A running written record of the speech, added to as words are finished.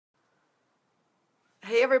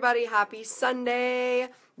Hey everybody, happy Sunday.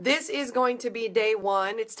 This is going to be day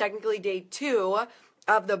one. It's technically day two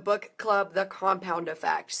of the book club, The Compound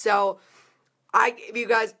Effect. So I gave you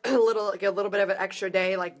guys a little bit of an extra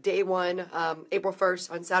day, like day one, April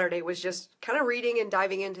 1st on Saturday was just kind of reading and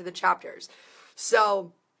diving into the chapters.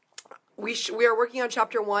 So we are working on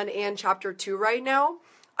chapter 1 and chapter 2 right now.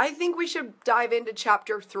 I think we should dive into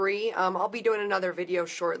chapter 3. I'll be doing another video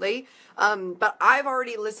shortly. But I've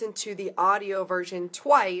already listened to the audio version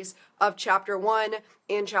twice of chapter 1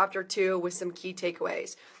 and chapter 2 with some key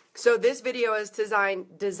takeaways. So this video is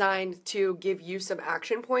designed to give you some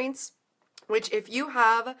action points, which if you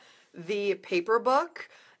have the paper book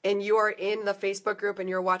and you are in the Facebook group and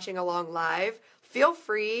you're watching along live, feel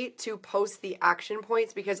free to post the action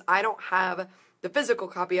points because I don't have the physical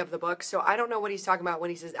copy of the book, so I don't know what he's talking about when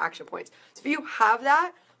he says action points. So if you have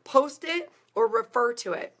that, post it or refer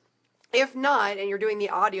to it. If not, and you're doing the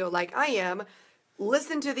audio like I am,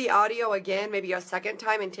 listen to the audio again, maybe a second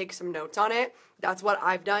time, and take some notes on it. That's what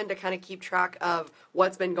I've done to kind of keep track of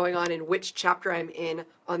what's been going on and which chapter I'm in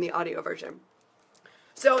on the audio version.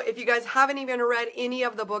 So if you guys haven't even read any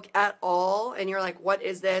of the book at all, and you're like, what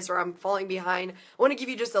is this, or I'm falling behind, I want to give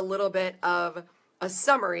you just a little bit of a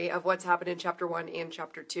summary of what's happened in chapter 1 and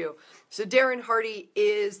chapter 2. So Darren Hardy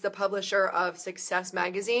is the publisher of Success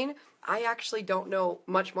Magazine. I actually don't know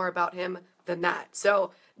much more about him than that.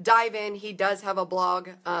 So dive in. He does have a blog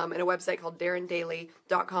and a website called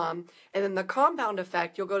darrendaily.com. And then The Compound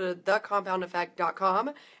Effect, you'll go to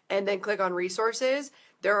thecompoundeffect.com and then click on resources.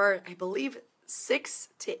 There are, I believe, 6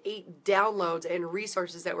 to 8 downloads and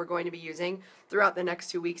resources that we're going to be using throughout the next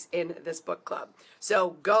 2 weeks in this book club.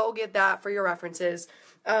 So go get that for your references.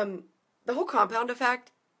 The whole compound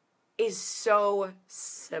effect is so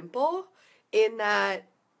simple in that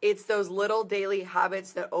it's those little daily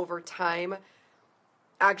habits that over time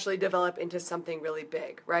actually develop into something really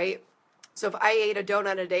big, right? So if I ate a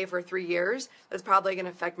donut a day for 3 years, that's probably going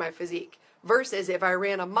to affect my physique. Versus if I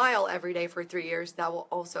ran a mile every day for 3 years, that will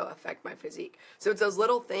also affect my physique. So it's those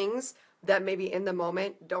little things that maybe in the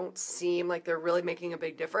moment don't seem like they're really making a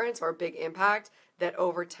big difference or a big impact that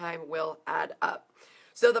over time will add up.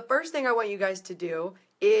 So the first thing I want you guys to do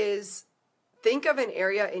is think of an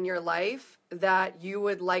area in your life that you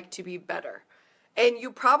would like to be better. And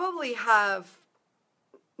you probably have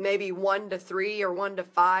maybe 1 to 3 or 1 to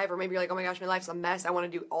 5, or maybe you're like, oh my gosh, my life's a mess. I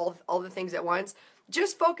want to do all the things at once.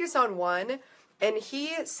 Just focus on one, and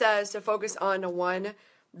he says to focus on one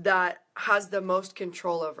that has the most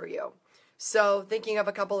control over you. So thinking of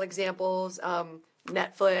a couple examples,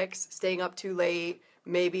 Netflix, staying up too late,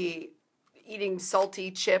 maybe eating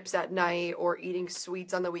salty chips at night, or eating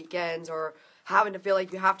sweets on the weekends, or having to feel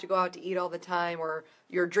like you have to go out to eat all the time, or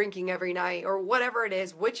you're drinking every night, or whatever it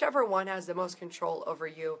is, whichever one has the most control over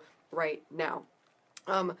you right now.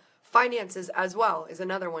 Finances as well is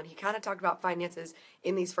another one. He kind of talked about finances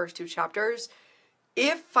in these first 2 chapters.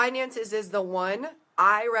 If finances is the one,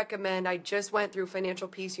 I recommend, I just went through Financial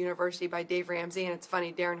Peace University by Dave Ramsey, and it's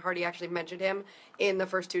funny, Darren Hardy actually mentioned him in the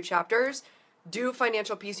first 2 chapters. Do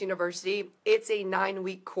Financial Peace University. It's a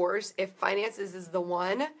 9-week course. If finances is the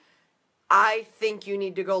one, I think you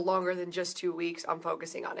need to go longer than just 2 weeks on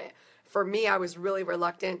focusing on it. For me, I was really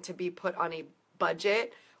reluctant to be put on a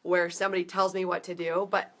budget where somebody tells me what to do,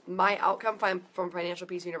 but my outcome from Financial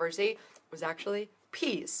Peace University was actually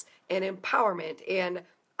peace and empowerment, and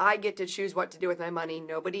I get to choose what to do with my money.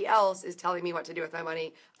 Nobody else is telling me what to do with my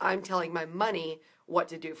money. I'm telling my money what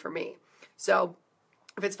to do for me. So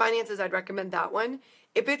if it's finances, I'd recommend that one.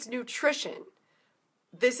 If it's nutrition,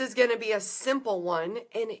 this is going to be a simple one,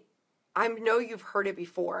 and I know you've heard it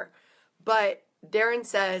before, but Darren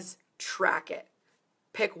says track it.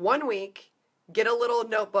 Pick 1 week. Get a little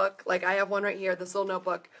notebook, like I have one right here, this little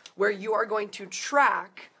notebook, where you are going to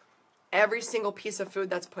track every single piece of food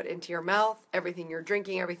that's put into your mouth, everything you're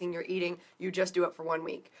drinking, everything you're eating. You just do it for 1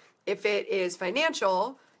 week. If it is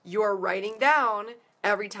financial, you're writing down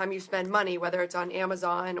every time you spend money, whether it's on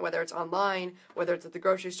Amazon, whether it's online, whether it's at the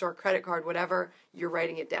grocery store, credit card, whatever, you're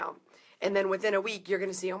writing it down. And then within a week, you're going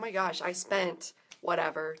to see, oh my gosh, I spent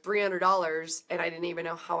whatever, $300, and I didn't even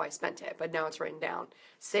know how I spent it, but now it's written down.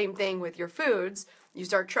 Same thing with your foods. You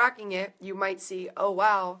start tracking it, you might see, oh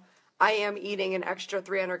wow, I am eating an extra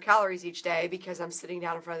 300 calories each day because I'm sitting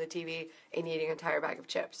down in front of the TV and eating an entire bag of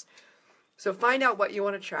chips. So find out what you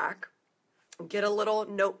want to track. Get a little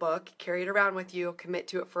notebook, carry it around with you, commit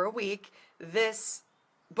to it for a week. This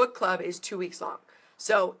book club is 2 weeks long.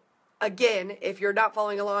 So again, if you're not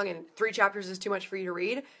following along and 3 chapters is too much for you to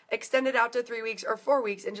read, extend it out to 3 weeks or 4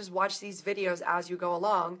 weeks and just watch these videos as you go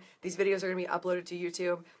along. These videos are going to be uploaded to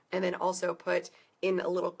YouTube and then also put in a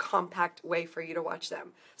little compact way for you to watch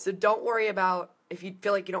them. So don't worry about if you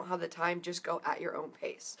feel like you don't have the time, just go at your own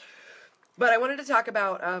pace. But I wanted to talk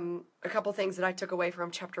about a couple things that I took away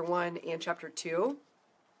from chapter 1 and chapter 2.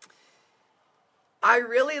 I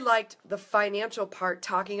really liked the financial part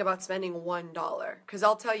talking about spending $1. Because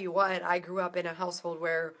I'll tell you what, I grew up in a household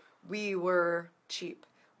where we were cheap.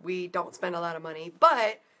 We don't spend a lot of money,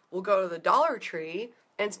 but we'll go to the Dollar Tree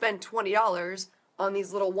and spend $20 on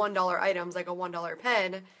these little $1 items like a $1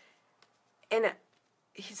 pen. And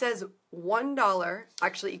he says $1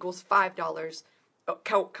 actually equals $5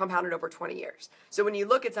 compounded over 20 years. So when you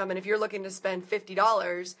look at something, if you're looking to spend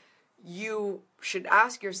 $50, you should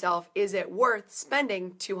ask yourself, is it worth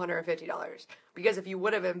spending $250? Because if you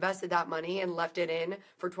would have invested that money and left it in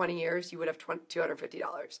for 20 years, you would have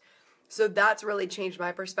 $250. So that's really changed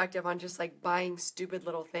my perspective on just like buying stupid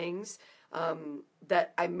little things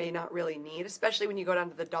that I may not really need, especially when you go down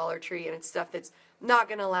to the Dollar Tree and it's stuff that's not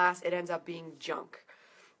going to last. It ends up being junk.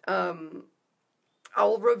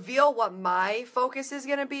 I'll reveal what my focus is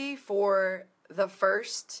going to be for the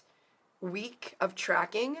first week of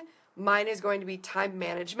tracking. Mine is going to be time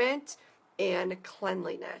management and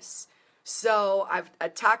cleanliness. So I've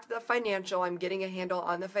attacked the financial. I'm getting a handle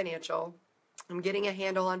on the financial. I'm getting a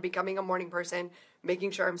handle on becoming a morning person,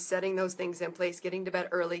 making sure I'm setting those things in place, getting to bed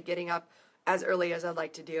early, getting up as early as I'd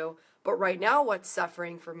like to do. But right now what's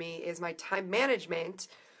suffering for me is my time management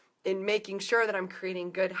in making sure that I'm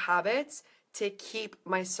creating good habits to keep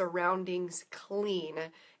my surroundings clean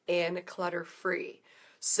and clutter-free.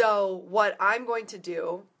 So what I'm going to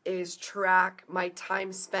do is track my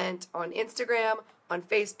time spent on Instagram, on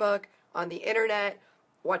Facebook, on the internet,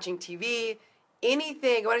 watching TV,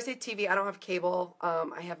 anything. When I say TV, I don't have cable.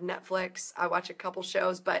 I have Netflix. I watch a couple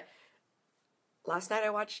shows, but last night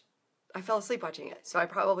I fell asleep watching it. So I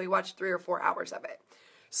probably watched 3 or 4 hours of it.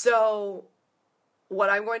 So what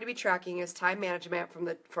I'm going to be tracking is time management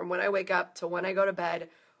from when I wake up to when I go to bed,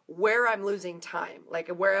 where I'm losing time, like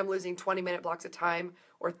where I'm losing 20-minute blocks of time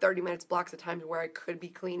or 30 minutes blocks of time to where I could be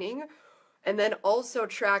cleaning. And then also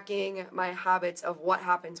tracking my habits of what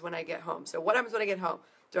happens when I get home. So what happens when I get home?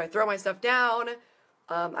 Do I throw my stuff down?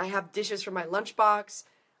 I have dishes from my lunchbox.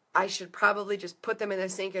 I should probably just put them in the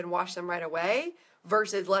sink and wash them right away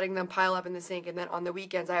versus letting them pile up in the sink. And then on the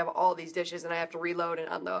weekends, I have all these dishes and I have to reload and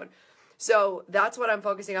unload. So that's what I'm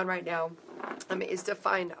focusing on right now, is to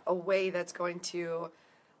find a way that's going to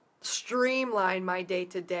streamline my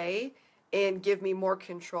day-to-day and give me more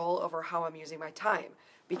control over how I'm using my time.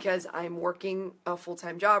 Because I'm working a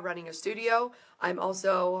full-time job running a studio. I'm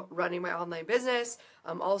also running my online business.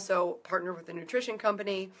 I'm also partnered with a nutrition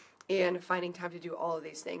company and finding time to do all of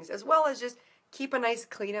these things, as well as just keep a nice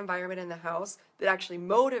clean environment in the house that actually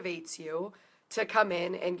motivates you to come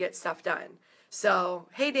in and get stuff done. So,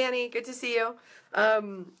 hey Danny, good to see you.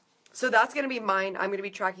 So that's going to be mine. I'm going to be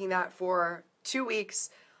tracking that for 2 weeks.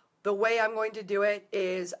 The way I'm going to do it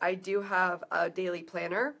is I do have a daily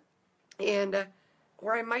planner,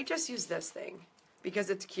 or I might just use this thing because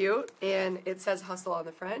it's cute and it says hustle on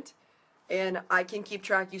the front. And I can keep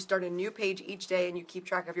track. You start a new page each day and you keep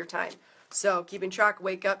track of your time. So keeping track,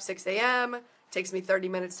 wake up 6 a.m. Takes me 30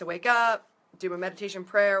 minutes to wake up, do my meditation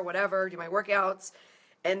prayer, whatever, do my workouts.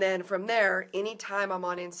 And then from there, anytime I'm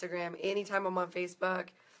on Instagram, anytime I'm on Facebook.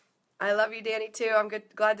 I love you, Danny, too. I'm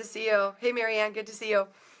glad to see you. Hey, Marianne, good to see you.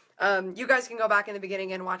 You guys can go back in the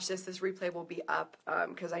beginning and watch this. This replay will be up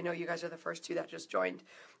because I know you guys are the first 2 that just joined.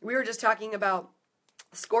 We were just talking about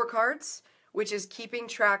scorecards, which is keeping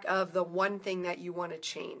track of the one thing that you want to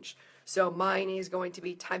change. So mine is going to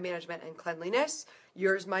be time management and cleanliness.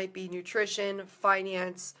 Yours might be nutrition,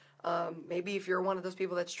 finance. Maybe if you're one of those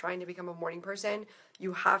people that's trying to become a morning person,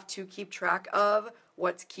 you have to keep track of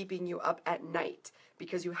what's keeping you up at night,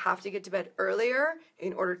 because you have to get to bed earlier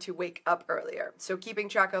in order to wake up earlier. So keeping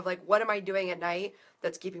track of, like, what am I doing at night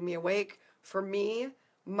that's keeping me awake? For me,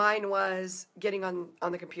 mine was getting on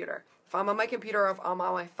the computer. If I'm on my computer or if I'm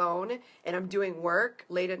on my phone and I'm doing work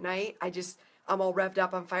late at night, I'm all revved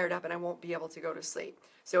up, I'm fired up, and I won't be able to go to sleep.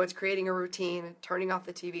 So it's creating a routine, turning off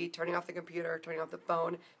the TV, turning off the computer, turning off the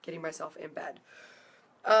phone, getting myself in bed.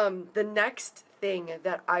 The next thing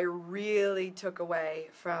that I really took away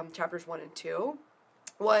from chapters 1 and 2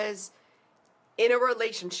 was, in a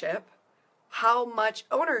relationship, how much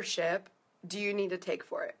ownership do you need to take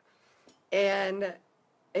for it? And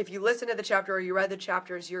if you listen to the chapter or you read the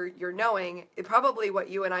chapters, you're knowing probably what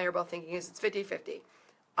you and I are both thinking is it's 50-50.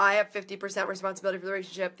 I have 50% responsibility for the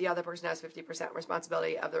relationship. The other person has 50%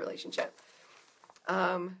 responsibility of the relationship.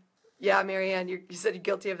 Yeah, Marianne, you said you're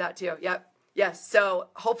guilty of that too. Yep. Yes. So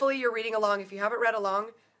hopefully you're reading along. If you haven't read along,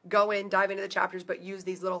 go in, dive into the chapters, but use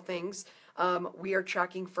these little things. We are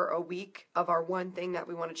tracking for a week of our one thing that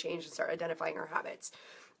we want to change and start identifying our habits.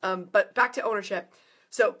 But back to ownership.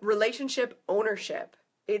 So relationship ownership,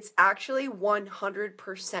 it's actually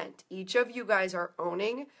 100%. Each of you guys are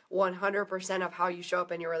owning 100% of how you show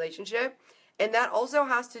up in your relationship. And that also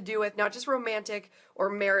has to do with not just romantic or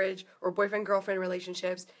marriage or boyfriend-girlfriend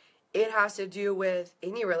relationships. It has to do with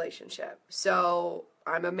any relationship. So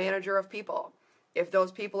I'm a manager of people. If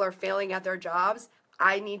those people are failing at their jobs,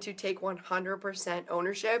 I need to take 100%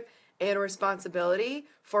 ownership and responsibility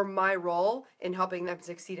for my role in helping them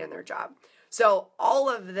succeed in their job. So all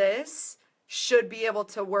of this should be able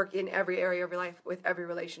to work in every area of your life with every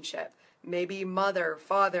relationship. Maybe mother,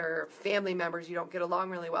 father, family members you don't get along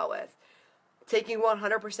really well with. Taking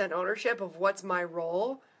 100% ownership of what's my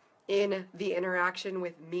role in the interaction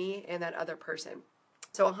with me and that other person.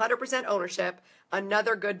 So 100% ownership.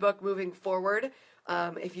 Another good book moving forward,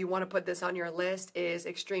 if you want to put this on your list, is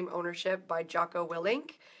Extreme Ownership by Jocko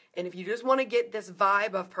Willink. And if you just want to get this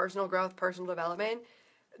vibe of personal growth, personal development,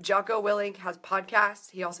 Jocko Willink has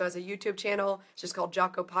podcasts. He also has a YouTube channel. It's just called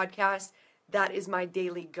Jocko Podcast. That is my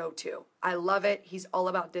daily go-to. I love it. He's all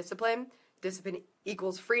about discipline. Discipline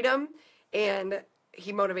equals freedom. And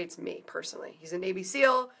he motivates me personally. He's a Navy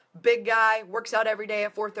SEAL, big guy, works out every day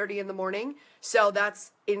at 4:30 in the morning. So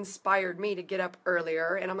that's inspired me to get up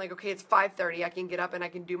earlier. And I'm like, okay, it's 5:30. I can get up and I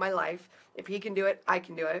can do my life. If he can do it, I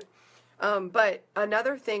can do it. But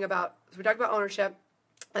another thing about, so we talked about ownership.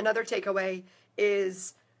 Another takeaway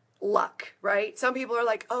is luck, right? Some people are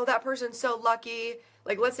like, oh, that person's so lucky.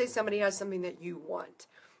 Like, let's say somebody has something that you want.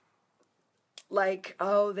 Like,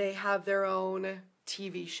 oh, they have their own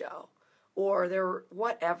TV show. Or they're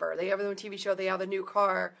whatever. They have their own TV show. They have a new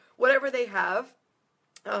car. Whatever they have.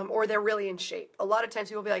 Or they're really in shape. A lot of times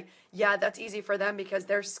people will be like, yeah, that's easy for them because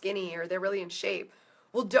they're skinny or they're really in shape.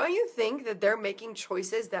 Well, don't you think that they're making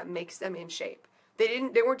choices that makes them in shape?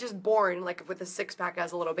 They weren't just born like with a six-pack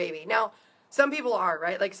as a little baby. Now, some people are,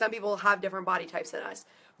 right? Like some people have different body types than us.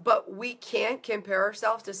 But we can't compare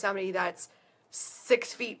ourselves to somebody that's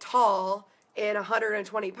 6 feet tall and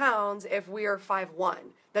 120 pounds if we are 5'1".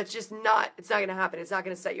 That's just not, it's not going to happen. It's not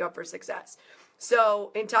going to set you up for success.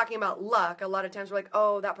 So in talking about luck, a lot of times we're like,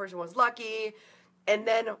 oh, that person was lucky. And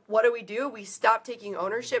then what do? We stop taking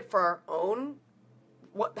ownership for our own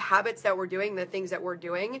what habits that we're doing, the things that we're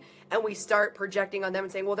doing, and we start projecting on them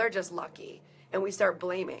and saying, well, they're just lucky. And we start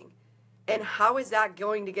blaming. And how is that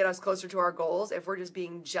going to get us closer to our goals if we're just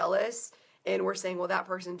being jealous and we're saying, well, that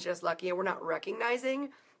person's just lucky, and we're not recognizing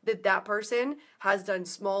that that person has done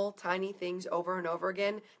small, tiny things over and over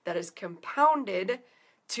again that is compounded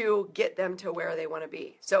to get them to where they want to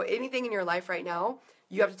be. So anything in your life right now,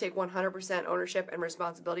 you have to take 100% ownership and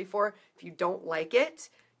responsibility for. If you don't like it,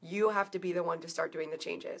 you have to be the one to start doing the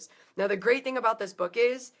changes. Now, the great thing about this book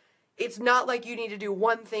is it's not like you need to do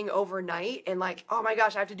one thing overnight and like, oh my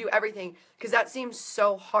gosh, I have to do everything, because that seems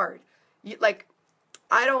so hard. I'm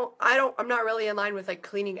not really in line with like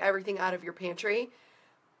cleaning everything out of your pantry.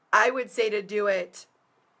 I would say to do it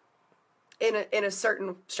in a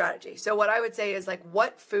certain strategy. So what I would say is like,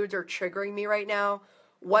 what foods are triggering me right now?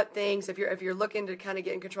 What things, if you're looking to kind of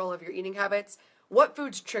get in control of your eating habits, what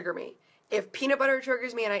foods trigger me? If peanut butter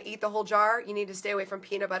triggers me and I eat the whole jar, you need to stay away from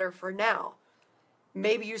peanut butter for now.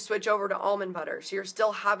 Maybe you switch over to almond butter. So you're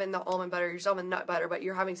still having the almond butter, you're still having nut butter, but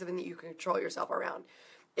you're having something that you can control yourself around.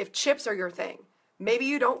 If chips are your thing, maybe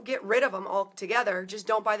you don't get rid of them altogether. Just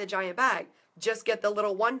don't buy the giant bag. Just get the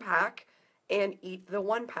little 1-pack and eat the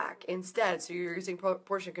 1-pack instead. So you're using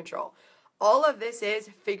portion control. All of this is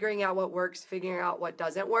figuring out what works, figuring out what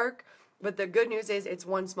doesn't work. But the good news is it's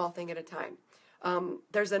one small thing at a time.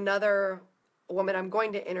 There's another woman I'm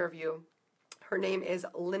going to interview. Her name is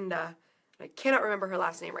Linda. I cannot remember her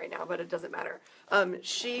last name right now, but it doesn't matter.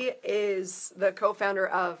 She is the co-founder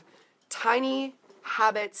of Tiny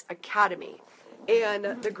Habits Academy.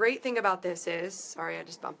 And the great thing about this is, sorry, I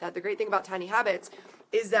just bumped that. The great thing about Tiny Habits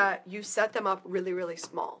is that you set them up really, really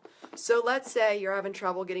small. So let's say you're having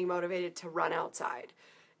trouble getting motivated to run outside.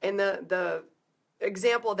 And the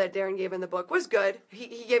example that Darren gave in the book was good.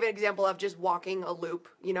 He gave an example of just walking a loop,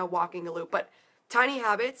 walking a loop. But Tiny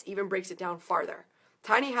Habits even breaks it down farther.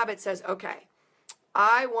 Tiny Habits says, okay,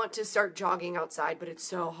 I want to start jogging outside, but it's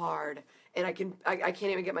so hard. And I can't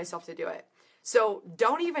even get myself to do it. So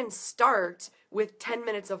don't even start with 10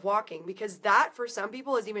 minutes of walking, because that for some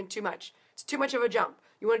people is even too much. It's too much of a jump.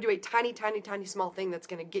 You want to do a tiny, tiny, tiny small thing that's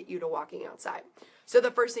going to get you to walking outside. So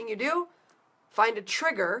the first thing you do, find a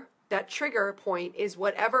trigger. That trigger point is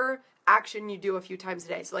whatever action you do a few times a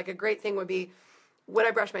day. So like a great thing would be when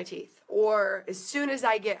I brush my teeth, or as soon as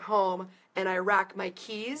I get home and I rack my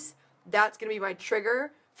keys, that's going to be my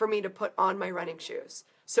trigger for me to put on my running shoes.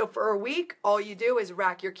 So for a week, all you do is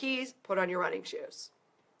rack your keys, put on your running shoes.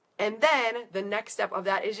 And then the next step of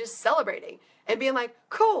that is just celebrating and being like,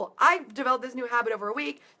 cool, I've developed this new habit over a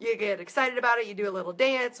week. You get excited about it. You do a little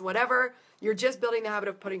dance, whatever. You're just building the habit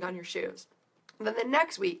of putting on your shoes. And then the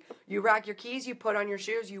next week, you rack your keys, you put on your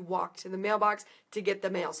shoes, you walk to the mailbox to get the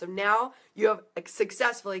mail. So now you have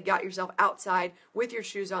successfully got yourself outside with your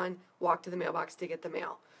shoes on, walk to the mailbox to get the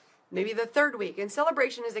mail. Maybe the third week, and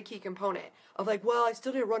celebration is a key component of like, well, I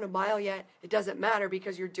still didn't run a mile yet. It doesn't matter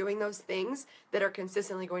because you're doing those things that are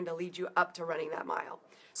consistently going to lead you up to running that mile.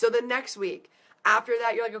 So the next week, after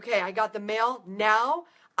that, you're like, okay, I got the mail. Now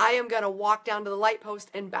I am going to walk down to the light post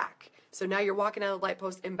and back. So now you're walking down the light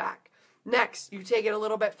post and back. Next, you take it a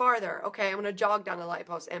little bit farther. Okay, I'm going to jog down the light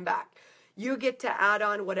post and back. You get to add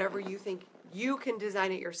on whatever you think. You can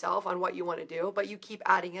design it yourself on what you want to do, but you keep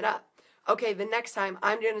adding it up. Okay, the next time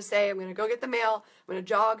I'm going to say I'm going to go get the mail, I'm going to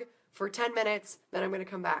jog for 10 minutes, then I'm going to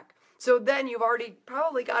come back. So then you've already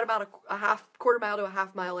probably got about a quarter mile to a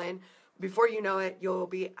half mile in. Before you know it, you'll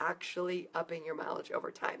be actually upping your mileage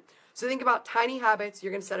over time. So think about tiny habits.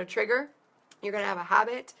 You're going to set a trigger. You're going to have a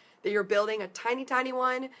habit that you're building, a tiny, tiny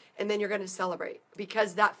one, and then you're going to celebrate.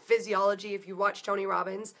 Because that physiology, if you watch Tony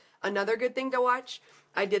Robbins, another good thing to watch,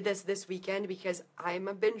 I did this weekend because I'm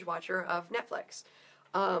a binge watcher of Netflix.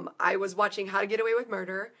 I was watching How to Get Away with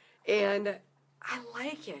Murder, and I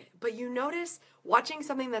like it. But you notice watching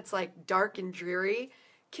something that's like dark and dreary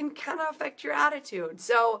can kind of affect your attitude.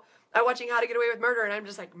 So I'm watching How to Get Away with Murder, and I'm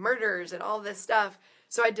just like, murders and all this stuff.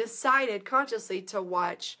 So I decided consciously to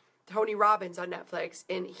watch Tony Robbins on Netflix,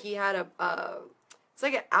 and he had it's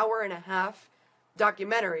like an hour and a half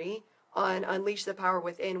documentary on Unleash the Power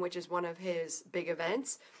Within, which is one of his big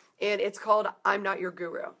events. And it's called I'm Not Your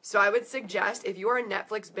Guru. So I would suggest if you are a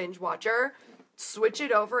Netflix binge watcher, switch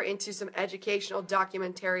it over into some educational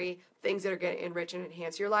documentary things that are going to enrich and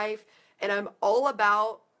enhance your life. And I'm all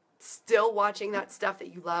about still watching that stuff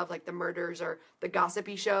that you love, like the murders or the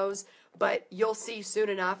gossipy shows. But you'll see soon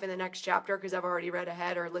enough in the next chapter, because I've already read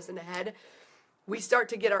ahead or listened ahead, we start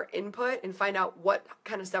to get our input and find out what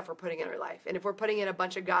kind of stuff we're putting in our life. And if we're putting in a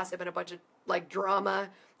bunch of gossip and a bunch of like drama,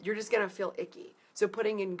 you're just going to feel icky. So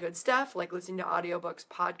putting in good stuff, like listening to audiobooks,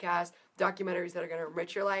 podcasts, documentaries that are going to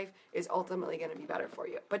enrich your life is ultimately going to be better for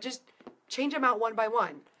you. But just change them out one by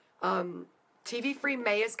one. TV Free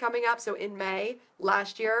May is coming up. So in May,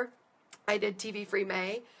 last year, I did TV Free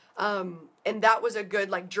May. And that was a good,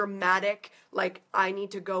 like, dramatic, like, I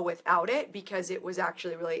need to go without it because it was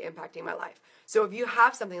actually really impacting my life. So if you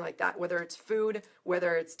have something like that, whether it's food,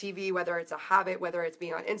 whether it's TV, whether it's a habit, whether it's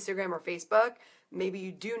being on Instagram or Facebook, maybe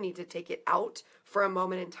you do need to take it out for a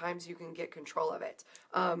moment in time so you can get control of it.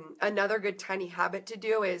 Another good tiny habit to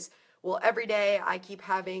do is, well, every day I keep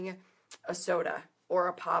having a soda or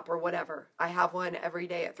a pop or whatever. I have one every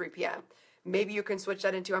day at 3 p.m. Maybe you can switch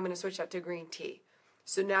that into, I'm going to switch that to green tea.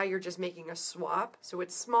 So now you're just making a swap. So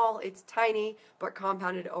it's small, it's tiny, but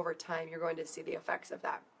compounded over time, you're going to see the effects of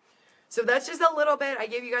that. So that's just a little bit. I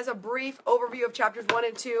gave you guys a brief overview of chapters 1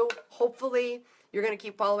 and 2. Hopefully, you're going to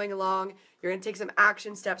keep following along. You're going to take some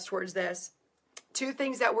action steps towards this. 2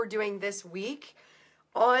 things that we're doing this week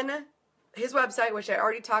on his website, which I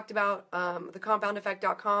already talked about,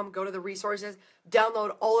 thecompoundeffect.com. Go to the resources,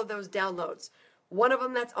 download all of those downloads. One of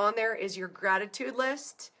them that's on there is your gratitude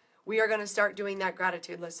list. We are going to start doing that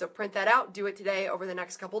gratitude list. So print that out, do it today over the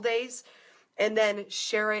next couple days, and then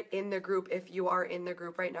share it in the group. If you are in the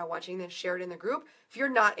group right now watching this, share it in the group. If you're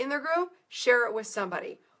not in the group, share it with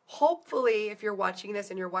somebody. Hopefully, if you're watching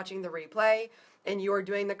this and you're watching the replay and you are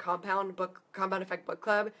doing the Compound Effect Book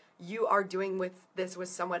Club, you are doing this with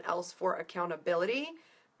someone else for accountability,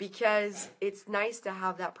 because it's nice to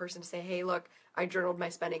have that person say, hey, look, I journaled my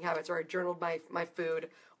spending habits, or I journaled my food,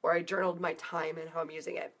 or I journaled my time and how I'm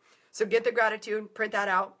using it. So get the gratitude, print that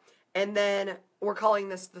out, and then we're calling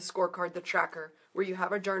this the scorecard, the tracker, where you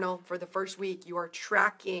have a journal for the first week. You are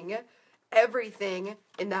tracking everything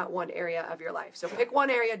in that one area of your life. So pick one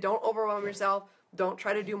area. Don't overwhelm yourself. Don't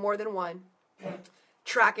try to do more than one.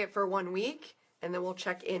 Track it for 1 week, and then we'll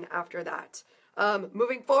check in after that.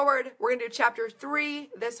 Moving forward, we're going to do chapter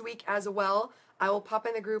 3 this week as well. I will pop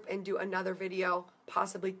in the group and do another video,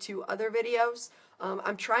 possibly 2 other videos.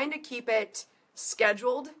 I'm trying to keep it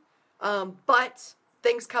scheduled, but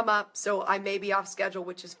things come up, so I may be off schedule,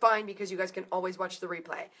 which is fine because you guys can always watch the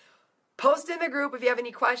replay. Post in the group if you have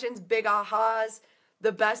any questions, big ahas.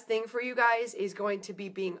 The best thing for you guys is going to be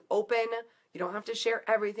being open. You don't have to share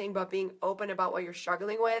everything, but being open about what you're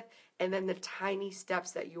struggling with, and then the tiny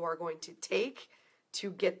steps that you are going to take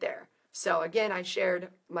to get there. So again, I shared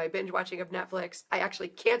my binge watching of Netflix. I actually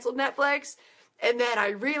canceled Netflix, and then I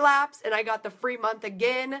relapsed and I got the free month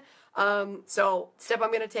again. So step I'm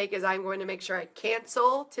going to take is I'm going to make sure I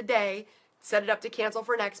cancel today, set it up to cancel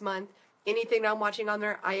for next month. Anything that I'm watching on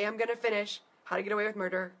there, I am going to finish How to Get Away with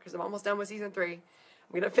Murder because I'm almost done with season 3. I'm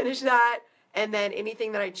going to finish that. And then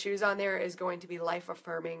anything that I choose on there is going to be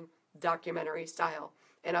life-affirming documentary style.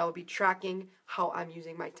 And I will be tracking how I'm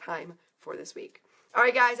using my time for this week. All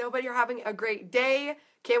right, guys, I hope you're having a great day.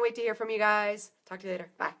 Can't wait to hear from you guys. Talk to you later.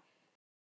 Bye.